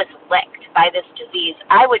 I was licked by this disease.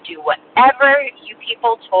 I would do whatever you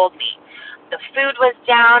people told me. The food was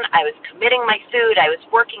down. I was committing my food. I was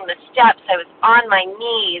working the steps. I was on my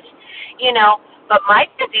knees, but my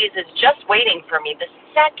disease is just waiting for me the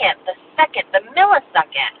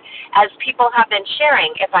millisecond, as people have been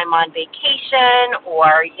sharing, if I'm on vacation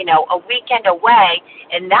or, a weekend away,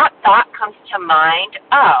 and that thought comes to mind,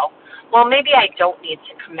 oh, well, maybe I don't need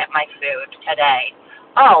to commit my food today.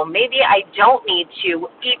 Oh, maybe I don't need to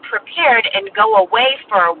be prepared and go away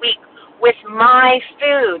for a week with my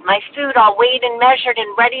food all weighed and measured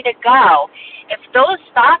and ready to go. If those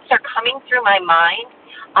thoughts are coming through my mind,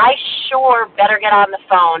 I sure better get on the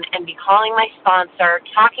phone and be calling my sponsor,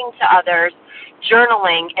 talking to others,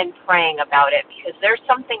 journaling, and praying about it, because there's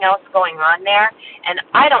something else going on there, and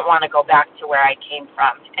I don't want to go back to where I came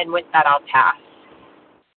from. And with that, I'll pass.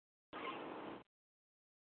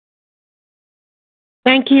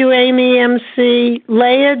 Thank you, Amy MC.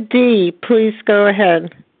 Leah D., please go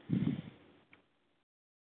ahead.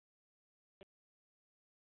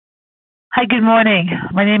 Hi, good morning.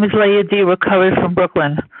 My name is Leah D., recovered from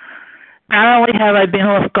Brooklyn. Not only have I been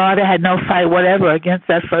off guard, I had no fight whatever against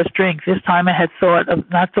that first drink. This time I had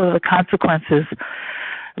not thought of the consequences.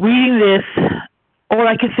 Reading this, all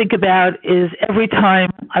I could think about is every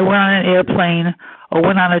time I went on an airplane or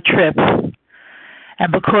went on a trip,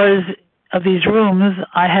 and because of these rooms,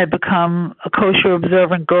 I had become a kosher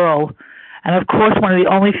observant girl. And of course, one of the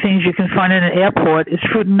only things you can find in an airport is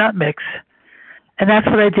fruit and nut mix. And that's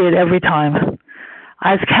what I did every time.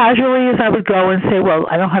 As casually as I would go and say, well,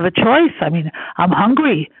 I don't have a choice. I mean, I'm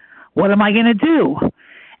hungry. What am I going to do?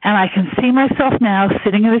 And I can see myself now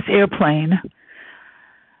sitting in this airplane,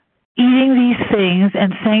 eating these things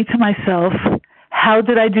and saying to myself, how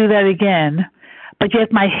did I do that again? But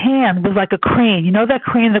yet my hand was like a crane. You know that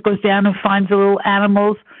crane that goes down and finds the little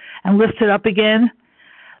animals and lifts it up again?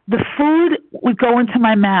 The food would go into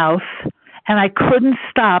my mouth, and I couldn't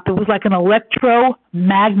stop. It was like an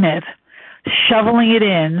electromagnet shoveling it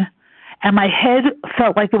in, and my head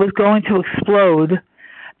felt like it was going to explode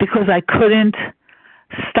because I couldn't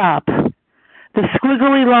stop. The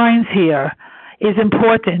squiggly lines here is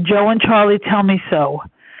important. Joe and Charlie tell me so.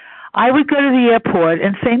 I would go to the airport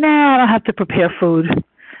and say, nah, I don't have to prepare food.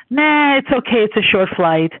 Nah, it's okay, it's a short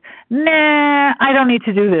flight. Nah, I don't need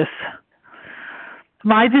to do this.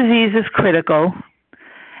 My disease is critical,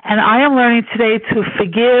 and I am learning today to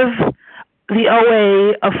forgive the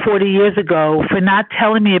OA of 40 years ago for not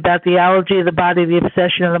telling me about the allergy of the body, the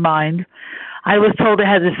obsession of the mind. I was told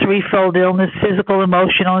I had this threefold illness, physical,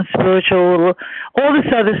 emotional, and spiritual, all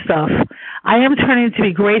this other stuff. I am turning to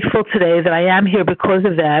be grateful today that I am here because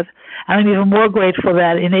of that. And I'm even more grateful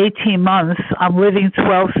that in 18 months, I'm living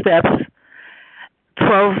 12 steps,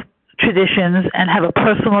 12 traditions, and have a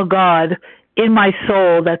personal God in my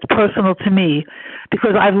soul that's personal to me,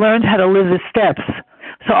 because I've learned how to live the steps.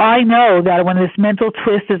 So I know that when this mental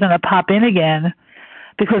twist is going to pop in again,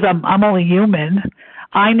 because I'm only human,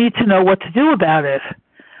 I need to know what to do about it.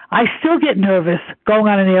 I still get nervous going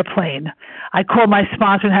on an airplane. I call my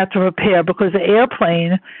sponsor and have to prepare, because the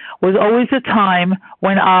airplane was always a time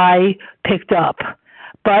when I picked up.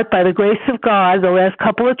 But by the grace of God, the last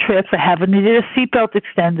couple of trips, I haven't needed a seatbelt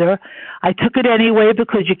extender. I took it anyway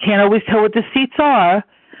because you can't always tell what the seats are.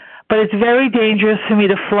 But it's very dangerous for me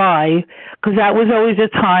to fly, because that was always a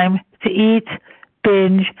time to eat,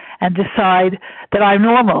 binge, and decide that I'm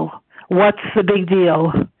normal. What's the big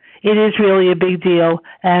deal? It is really a big deal.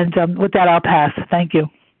 And with that, I'll pass. Thank you.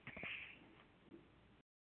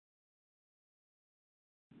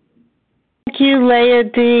 Thank you, Leah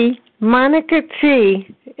D. Monica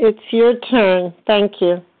T., it's your turn. Thank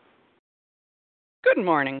you. Good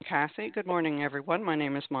morning, Kathy. Good morning, everyone. My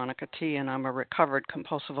name is Monica T., and I'm a recovered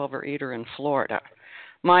compulsive overeater in Florida.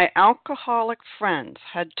 My alcoholic friends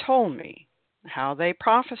had told me how they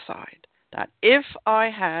prophesied that if I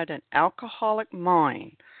had an alcoholic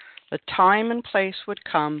mind, the time and place would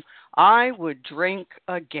come I would drink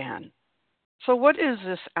again. So what is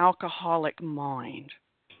this alcoholic mind?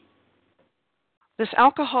 This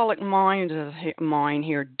alcoholic mind of mine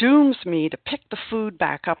here dooms me to pick the food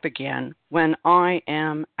back up again when I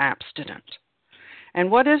am abstinent.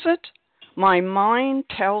 And what is it? My mind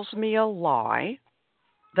tells me a lie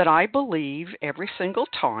that I believe every single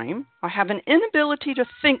time. I have an inability to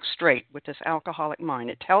think straight with this alcoholic mind.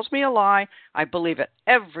 It tells me a lie. I believe it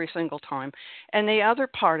every single time. And the other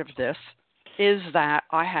part of this is that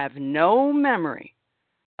I have no memory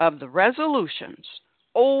of the resolutions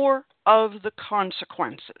or of the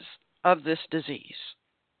consequences of this disease.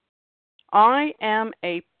 I am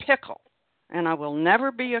a pickle, and I will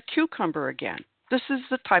never be a cucumber again. This is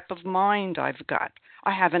the type of mind I've got.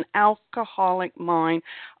 I have an alcoholic mind.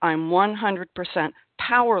 I'm 100%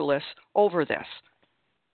 powerless over this.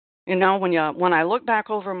 You know, when I look back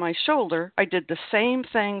over my shoulder, I did the same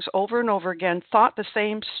things over and over again, thought the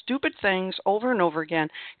same stupid things over and over again,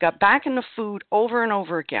 got back into food over and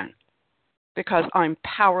over again because I'm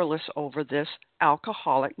powerless over this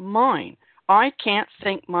alcoholic mind. I can't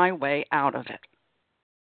think my way out of it.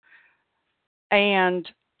 And,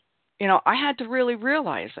 you know, I had to really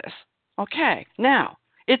realize this. Okay, now,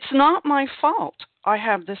 it's not my fault I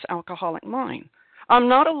have this alcoholic mind. I'm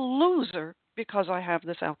not a loser because I have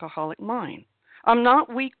this alcoholic mind. I'm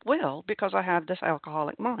not weak-willed because I have this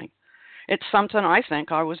alcoholic mind. It's something I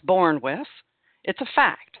think I was born with. It's a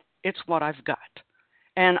fact. It's what I've got.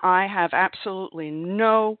 And I have absolutely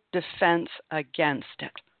no defense against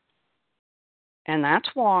it. And that's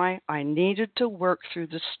why I needed to work through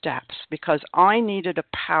the steps, because I needed a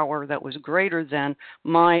power that was greater than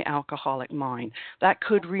my alcoholic mind, that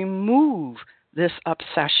could remove this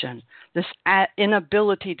obsession, this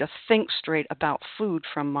inability to think straight about food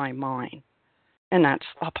from my mind. And that's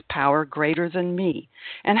a power greater than me.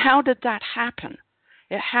 And how did that happen?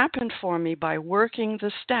 It happened for me by working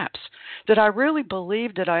the steps. Did I really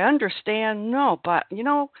believe? Did I understand? No, but, you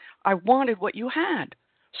know, I wanted what you had.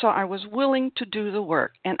 So I was willing to do the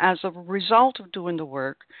work. And as a result of doing the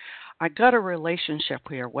work, I got a relationship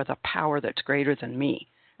here with a power that's greater than me.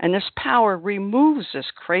 And this power removes this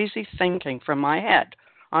crazy thinking from my head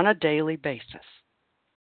on a daily basis.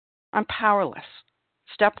 I'm powerless.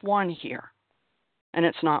 Step one here. And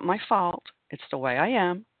it's not my fault. It's the way I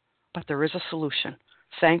am. But there is a solution.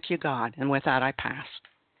 Thank you, God. And with that, I pass.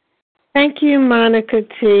 Thank you, Monica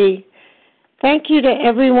T. Thank you to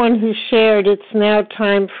everyone who shared. It's now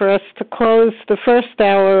time for us to close the first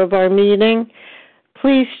hour of our meeting.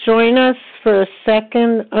 Please join us for a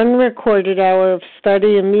second unrecorded hour of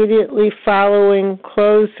study immediately following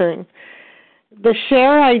closing. The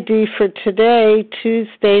share ID for today,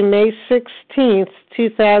 Tuesday, May 16th,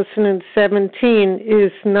 2017,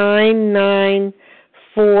 is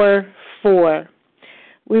 9944.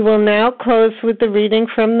 We will now close with the reading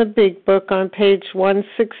from the Big Book on page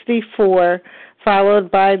 164, followed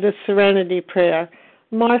by the Serenity Prayer.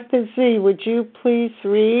 Martha Z., would you please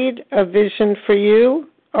read A Vision for You?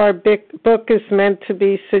 Our book is meant to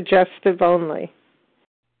be suggestive only.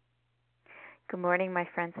 Good morning, my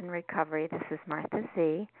friends in recovery. This is Martha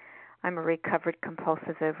Z. I'm a recovered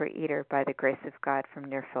compulsive overeater by the grace of God from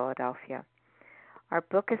near Philadelphia. Our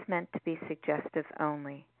book is meant to be suggestive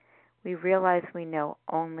only. We realize we know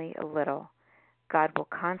only a little. God will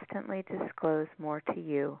constantly disclose more to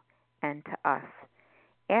you and to us.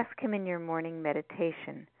 Ask Him in your morning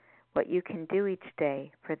meditation what you can do each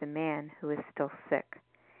day for the man who is still sick.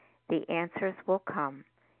 The answers will come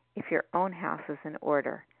if your own house is in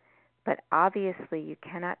order, but obviously you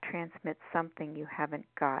cannot transmit something you haven't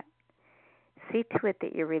got. See to it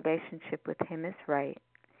that your relationship with Him is right,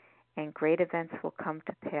 and great events will come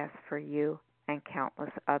to pass for you and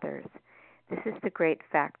countless others. This is the great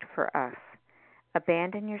fact for us.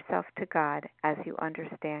 Abandon yourself to God as you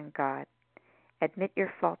understand God. Admit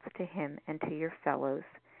your faults to Him and to your fellows.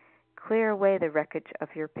 Clear away the wreckage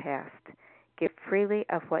of your past. Give freely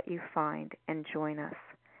of what you find and join us.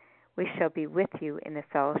 We shall be with you in the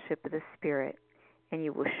fellowship of the Spirit, and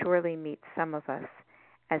you will surely meet some of us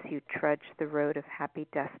as you trudge the road of happy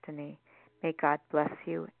destiny. May God bless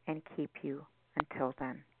you and keep you until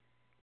then.